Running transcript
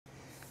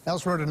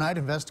Elsewhere tonight,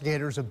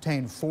 investigators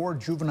obtained 4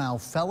 juvenile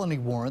felony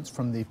warrants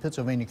from the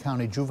Pittsylvania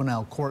County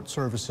Juvenile Court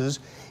Services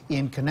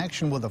in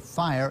connection with a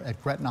fire at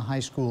Gretna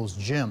High School's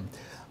gym.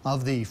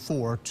 Of the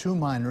 4, 2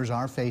 minors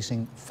are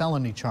facing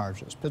felony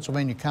charges.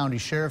 Pittsylvania County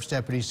Sheriff's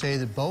deputies say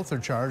that both are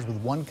charged with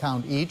 1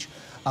 count each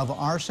of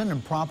arson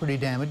and property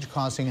damage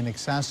causing in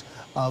excess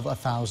of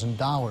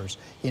 $1,000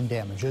 in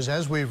damages.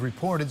 As we've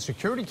reported,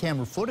 security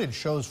camera footage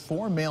shows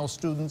 4 male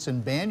students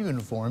in band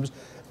uniforms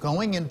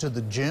going into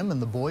the gym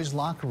and the boys'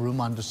 locker room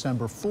on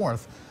December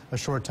 4th. A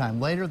short time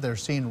later, they're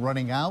seen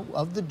running out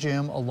of the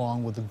gym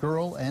along with the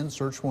girl, and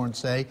search warrants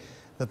say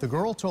that the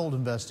girl told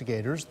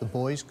investigators the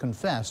boys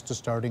confessed to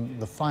starting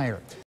the fire.